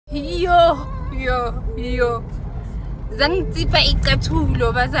Yo. Zangitipa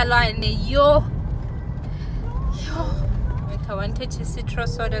ikathulo bazalwane. Yo. Like I wanted to citro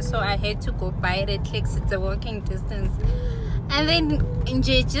soda, so I had to go buy it at Clicks. It's a walking distance. And then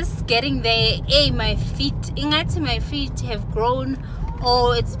just getting there, my feet have grown,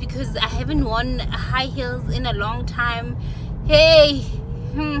 or it's because I haven't worn high heels in a long time.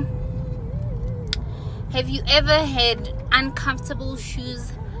 Have you ever had uncomfortable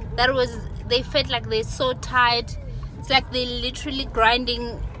shoes they felt like they're so tight? It's like they're literally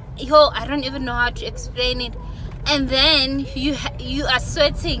grinding. I don't even know how to explain it. And then you are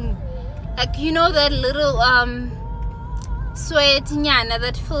sweating, like that little sweat nyana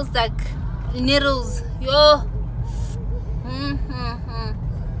that feels like needles.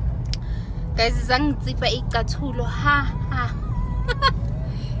 Guys, zangitsipa ikathulo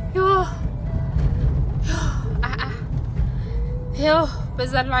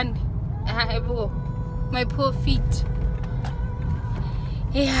bezalwane, my poor feet.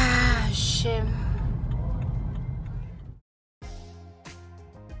 Shame.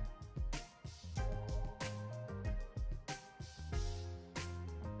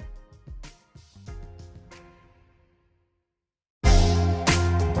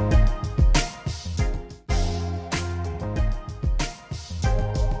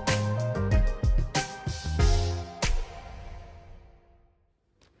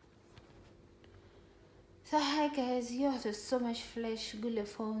 So hi guys, there's so much flash gule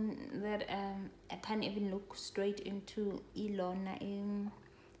phone that I can't even look straight into Ilona in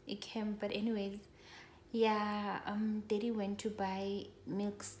camp. But anyways, Daddy went to buy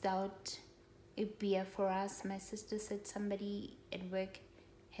milk stout, a beer for us. My sister said somebody at work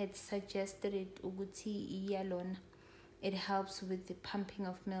had suggested it, uguti iyalona. It helps with the pumping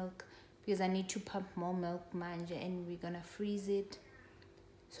of milk, because I need to pump more milk manje, and we're gonna freeze it.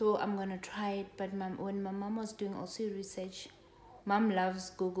 So I'm gonna try it. But when my mom was doing also research, mom loves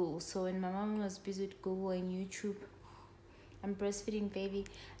Google, so when my mom was busy with Google and YouTube, I'm breastfeeding, baby.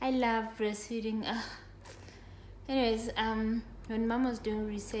 I love breastfeeding. Anyways, when mom was doing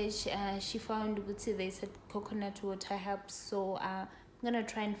research, she found they said coconut water helps, so I'm gonna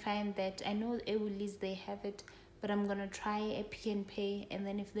try and find that. I know Woolies they have it, but I'm gonna try a Pick and Pay, and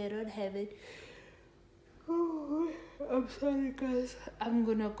then if they don't have it, I'm sorry guys, I'm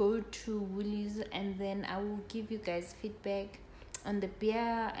gonna go to Woolies, and then I will give you guys feedback on the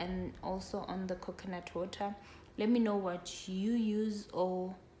beer and also on the coconut water. Let me know what you use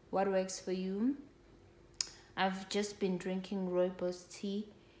or what works for you. I've just been drinking rooibos tea,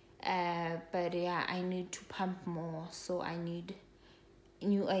 but I need to pump more, so I need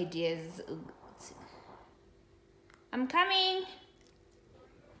new ideas. I'm coming.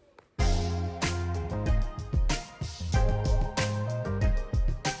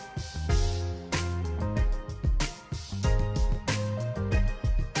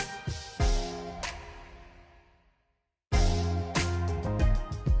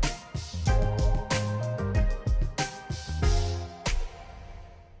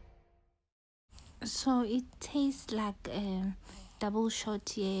 So it tastes like a double shot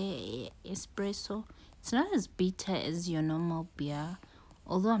espresso. It's not as bitter as your normal beer.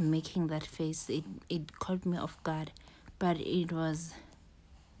 Although I'm making that face, it caught me off guard, but it was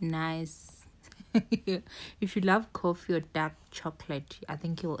nice. If you love coffee or dark chocolate, I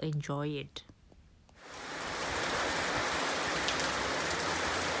think you'll enjoy it.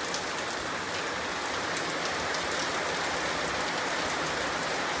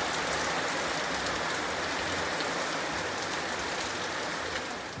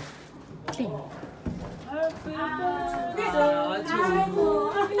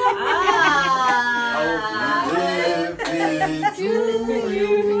 Happy birthday to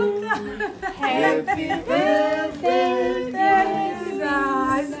you. Happy birthday,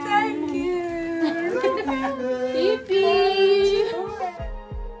 guys. Thank you. Happy.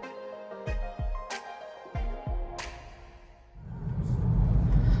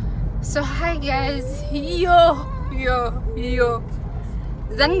 So hi guys, yo.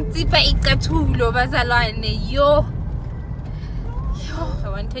 Zangitipa ikathulo bazalwane. I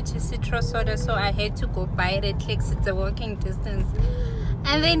wanted to citro soda, so I had to go buy it at Clicks. It's a walking distance.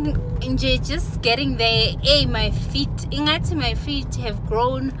 And then just getting there, my feet have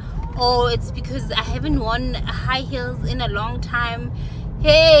grown, or it's because I haven't worn high heels in a long time.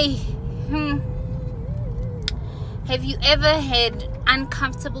 Have you ever had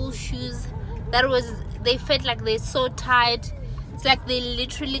uncomfortable shoes they felt like they're so tight? It's like they're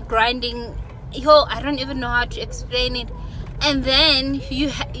literally grinding. I don't even know how to explain it. And then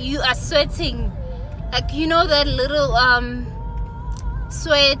you are sweating, like that little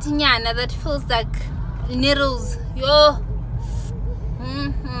sweat nyana that feels like needles. Yo.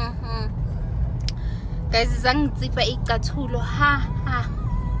 Guys, zangitsipa ikathulo ha.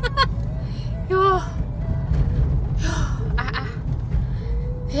 Yo.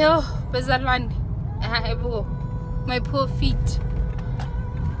 Yo, bezalwane. My poor feet.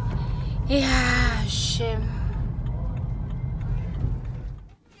 Yeah, shame.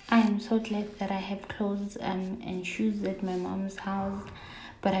 I'm so glad that I have clothes and shoes at my mom's house,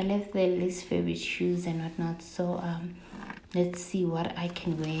 but I left the least favorite shoes and whatnot. So let's see what I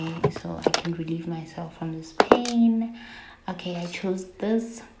can wear so I can relieve myself from this pain. Okay, I chose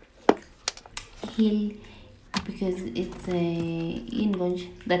this heel because it's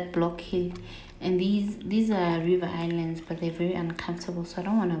that block heel, and these are River Islands, but they're very uncomfortable, so I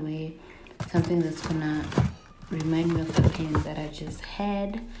don't want to wear something that's gonna remind me of the pain that I just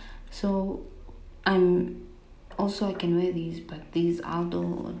had. So I can wear these, but these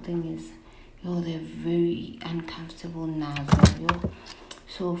outdoor thing is, they're very uncomfortable now.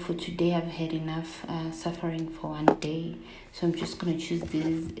 So for today I've had enough suffering for one day, so I'm just gonna choose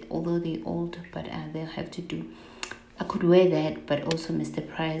these, although they're old, but they'll have to do. I could wear that, but also Mr.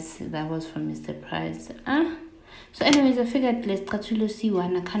 Price, that was from Mr. Price. So anyways, I figured let's try to see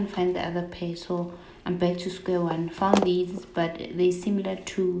one. I can't find the other pair, so I'm back to square one. Found these, but they're similar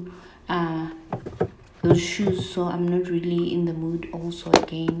to those shoes, so I'm not really in the mood. Also,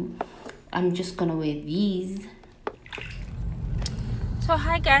 again, I'm just gonna wear these. So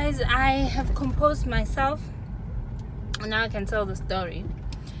hi guys, I have composed myself. Now I can tell the story.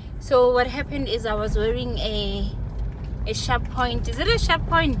 So what happened is I was wearing a sharp point. Is it a sharp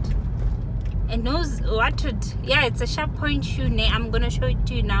point? And knows what it, yeah, it's a sharp point shoe. I'm gonna show it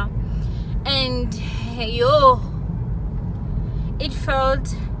to you now. And it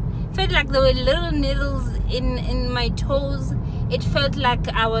felt like there were little needles in my toes. It felt like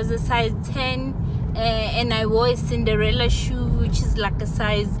I was a size 10 and I wore a Cinderella shoe, which is like a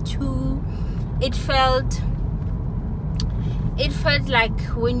size 2. It felt like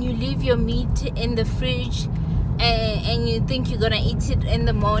when you leave your meat in the fridge and you think you're gonna eat it in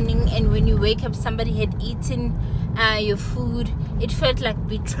the morning, and when you wake up somebody had eaten your food. It felt like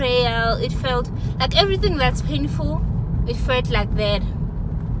betrayal. It felt like everything that's painful. It felt like that.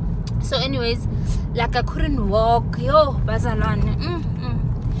 So anyways, like I couldn't walk. Yo bazalwane,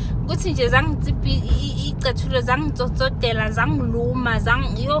 kuthi nje zangitsipi icathulo zangitsotsothela zangiluma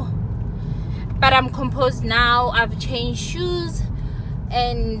yo. But I'm composed now. I've changed shoes,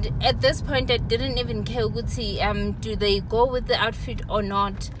 and at this point I didn't even care do they go with the outfit or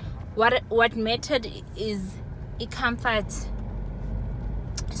not. What mattered is comfort.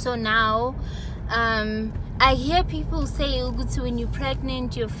 So now I hear people say when you're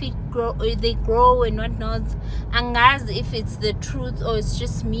pregnant your feet grow, they grow and whatnot. And guys, if it's the truth or it's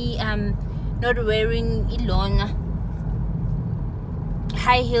just me not wearing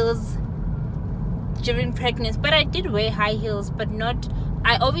high heels during pregnancy. But I did wear high heels, but not,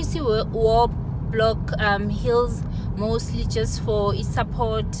 I obviously wore block heels mostly just for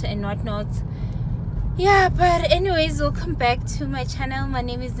support and whatnot. Yeah, but anyways, welcome back to my channel. My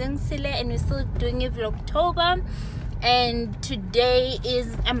name is Zingsile and we're still doing a Vlogtober, and today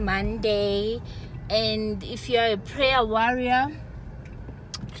is a Monday. And if you're a prayer warrior,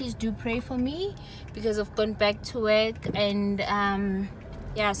 please do pray for me because I've gone back to work, and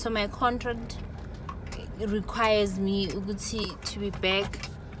yeah, so my contract requires me to be back.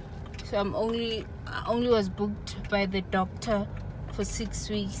 So I only was booked by the doctor for 6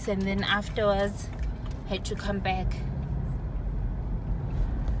 weeks, and then afterwards had to come back.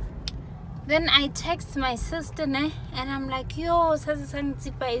 Then I text my sister and I'm like, yo,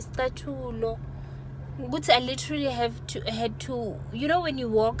 I literally had to, you know, when you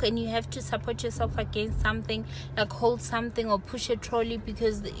walk and you have to support yourself against something, like hold something or push a trolley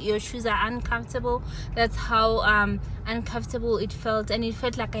because your shoes are uncomfortable. That's how uncomfortable it felt, and it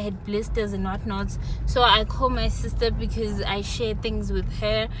felt like I had blisters and whatnot. So I call my sister because I share things with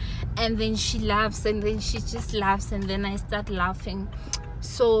her, and then she laughs, and then she just laughs, and then I start laughing.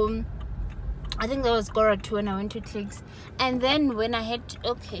 So I think that was Gora 2 when I went to Clicks. And then when I had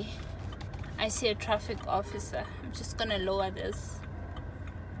to, okay, I see a traffic officer. I'm just gonna lower this.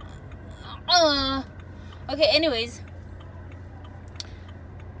 Okay, anyways.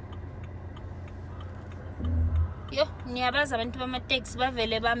 Yo, niyabaza abantu bama-taxi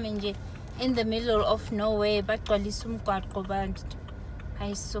bavele bami nje in the middle of nowhere bagcwalisa umgwaqo bantu.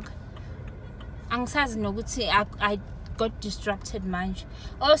 Hayisuka. Angisazi nokuthi I got distracted manje.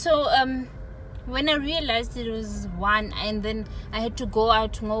 Also, when I realized it was 1, and then I had to go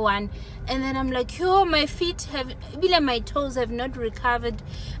out to go 1, and then I'm like, yo, my feet have, my toes have not recovered,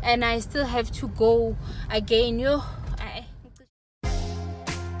 and I still have to go again. Yo,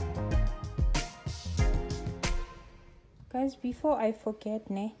 guys, before I forget,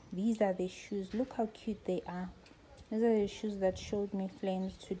 these are the shoes. Look how cute they are. These are the shoes that showed me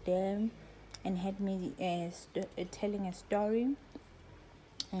flames today and had me telling a story.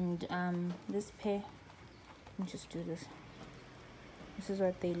 And this pair, let me just do this. This is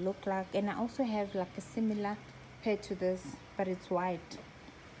what they look like. And I also have like a similar pair to this, but it's white.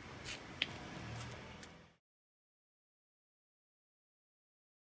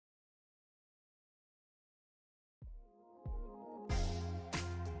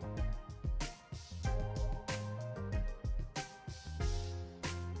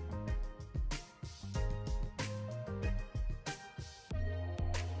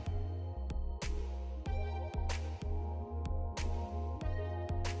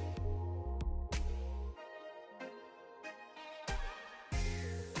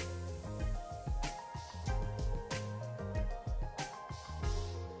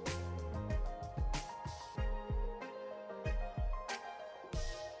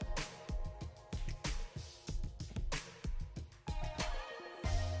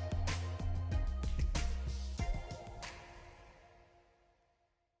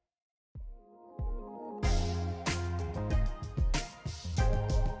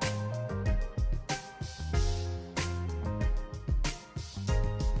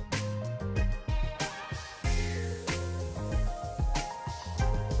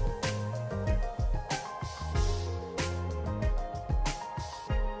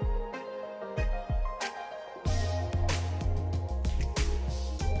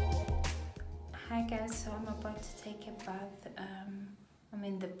 Hi guys, so I'm about to take a bath. I'm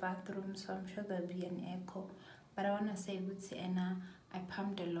in the bathroom, so I'm sure there'll be an echo. But I wanna say, Anna, I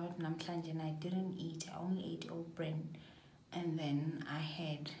pumped a lot namhlanje and I didn't eat. I only ate oat bread, and then I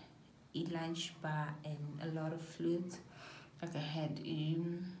had a lunch bar and a lot of fluids. Like I had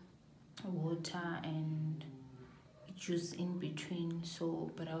water and juice in between. So,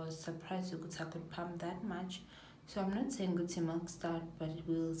 but I was surprised because I could pump that much. So I'm not saying good milk stout, but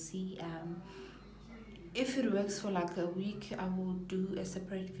we'll see. If it works for like a week, I will do a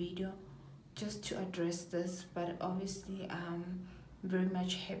separate video just to address this. But obviously I'm very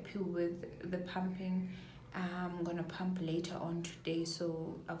much happy with the pumping. I'm gonna pump later on today,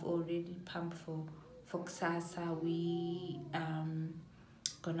 so I've already pumped for kusasa. We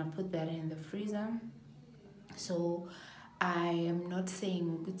gonna put that in the freezer. So I am not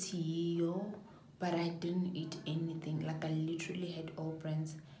saying guti yo, but I didn't eat anything. Like I literally had all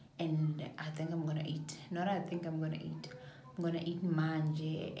brands. And I think I'm gonna eat. Not I think I'm gonna eat. I'm gonna eat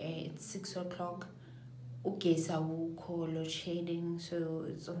manje. It's 6 o'clock. Okay, so I will call load shading, so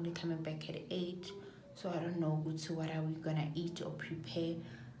it's only coming back at 8. So I don't know what are we gonna eat or prepare.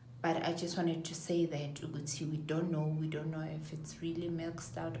 But I just wanted to say that we don't know. We don't know if it's really milk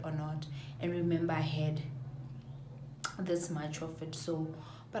stout or not. And remember, I had this much of it. So,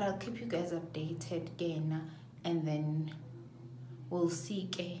 but I'll keep you guys updated again, and then we'll see.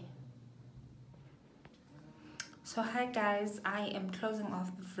 Okay. So hi guys, I am closing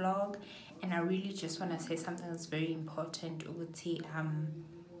off the vlog, and I really just want to say something that's very important.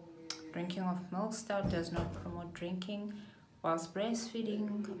 Drinking of milk stout does not promote drinking whilst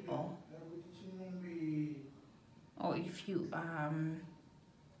breastfeeding, or if you are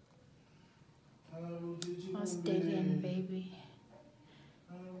steady and baby.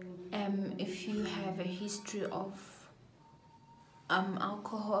 If you have a history of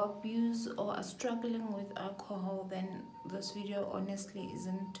alcohol abuse or are struggling with alcohol, then this video honestly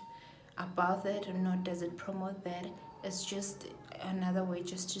isn't about that, and nor does it promote that. It's just another way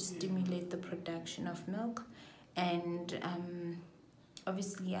just to stimulate the production of milk. And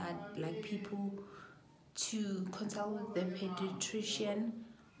obviously I'd like people to consult with their pediatrician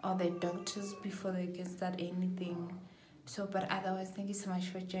or their doctors before they can start anything. So but otherwise, thank you so much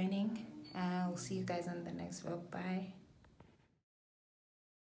for joining. I'll see you guys on the next vlog. Bye.